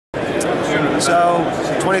So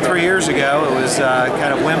 23 years ago, it was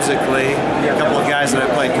kind of whimsically a couple of guys that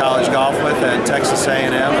I played college golf with at Texas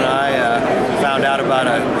A&M, and I found out about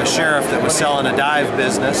a sheriff that was selling a dive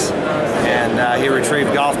business, and he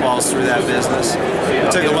retrieved golf balls through that business.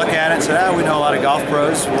 I took a look at it and said, we know a lot of golf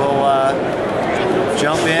pros. We'll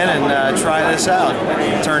jump in and try this out.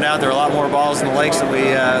 It turned out there were a lot more balls in the lakes than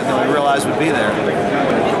we realized would be there.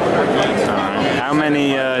 How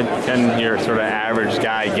many can your sort of average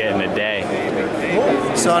guy get in a day?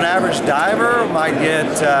 So an average diver might get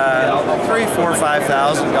 3,000, 4,000,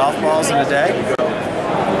 5,000 golf balls in a day.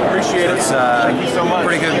 Appreciate it. It's Thank you so much.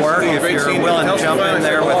 pretty good work if you're willing to jump in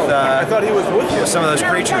there with some of those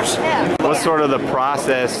creatures. What's sort of the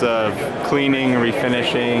process of cleaning,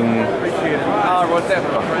 refinishing?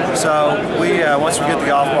 So we, once we get the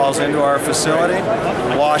golf balls into our facility,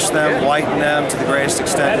 wash them, whiten them to the greatest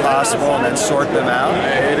extent possible, and then sort them out.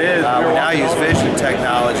 We now use vision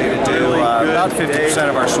technology to do about 50%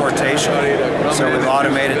 of our sortation. So we've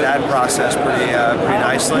automated that process pretty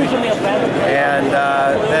nicely. And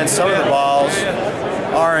then some of the balls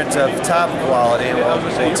aren't of top quality, and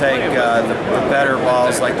we'll take the better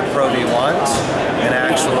balls like the Pro V1s and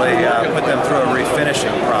actually put them through a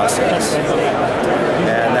refinishing process.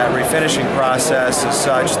 And that refinishing process is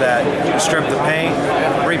such that you strip the paint,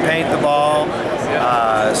 repaint the ball,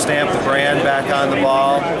 stamp the brand back on the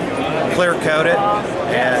ball, clear coat it,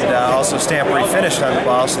 and also stamp refinished on the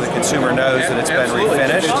ball so the consumer knows that it's been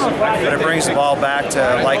refinished, but it brings the ball back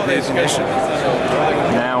to like new condition.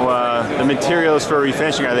 Now, the materials for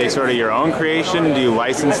refinishing, are they sort of your own creation? Do you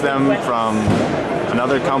license them from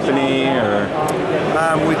another company, or?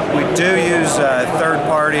 We do use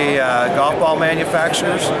third-party golf ball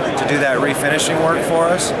manufacturers to do that refinishing work for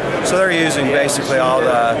us. So they're using basically all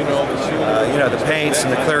the, the paints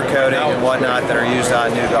and the clear coating and whatnot that are used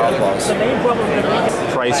on new golf balls.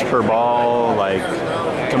 Price per ball, like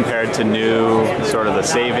compared to new, sort of the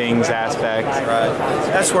savings aspect. Right.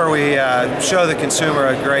 That's where we show the consumer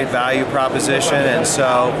a great value proposition, and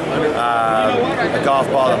so a golf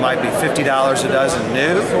ball that might be $50 a dozen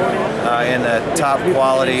new in the top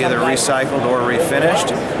quality, either recycled or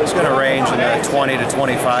refinished, is going to range in the $20 to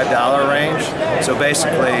 $25 range. So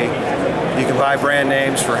basically, you can buy brand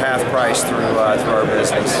names for half price through our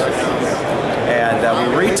business. And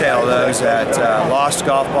we retail those at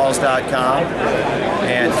lostgolfballs.com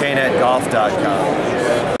and knetgolf.com.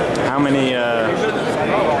 How many,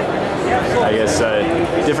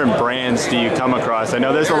 different brands do you come across? I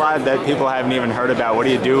know there's a lot that people haven't even heard about. What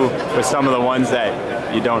do you do with some of the ones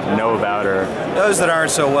that you don't know about? Or those that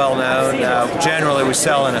aren't so well known, generally we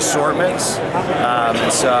sell in assortments,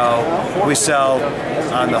 and so we sell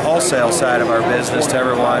on the wholesale side of our business to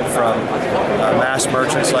everyone from mass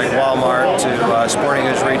merchants like Walmart to sporting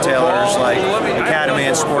goods retailers like Academy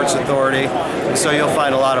and Sports Authority. And so you'll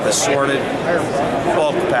find a lot of assorted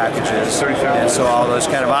bulk packages, and so all those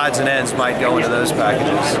kind of odds and ends might go into those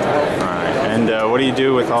packages. All right. And what do you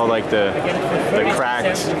do with all like the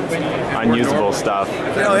cracked, unusable stuff?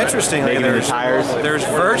 Interestingly, there's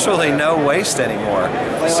virtually no waste anymore.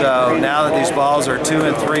 So now that these balls are 2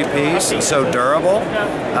 and 3 piece and so durable,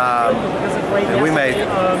 we may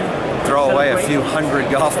throw away a few hundred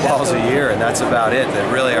golf balls a year, and that's about it,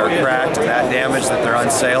 that really are cracked and that damaged that they're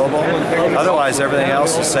unsaleable. Otherwise, everything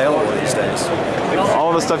else is saleable these days.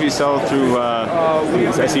 All the stuff you sell through,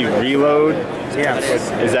 I see Reload. Yeah.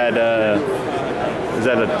 Is that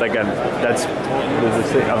that's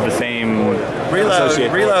of the same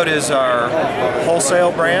associate? Reload is our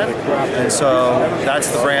wholesale brand, and so that's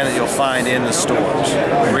the brand that you'll find in the stores.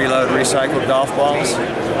 Reload recycled golf balls,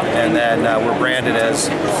 and then we're branded as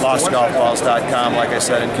lostgolfballs.com, like I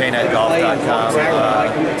said, and knetgolf.com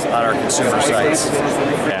on our consumer sites.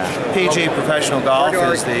 Yeah. PG Professional Golf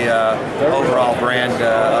is the overall brand,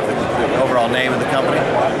 the overall name of the company.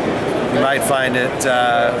 You might find it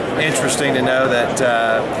interesting to know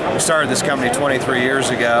that we started this company 23 years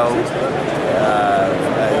ago.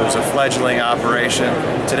 It was a fledgling operation.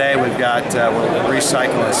 Today we've got, we'll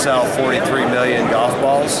recycle and sell 43 million golf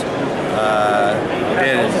balls. We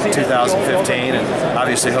did in 2015, and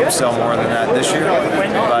obviously hope to sell more than that this year.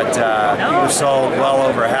 But we've sold well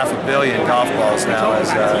over 500 million golf balls now as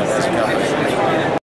a company.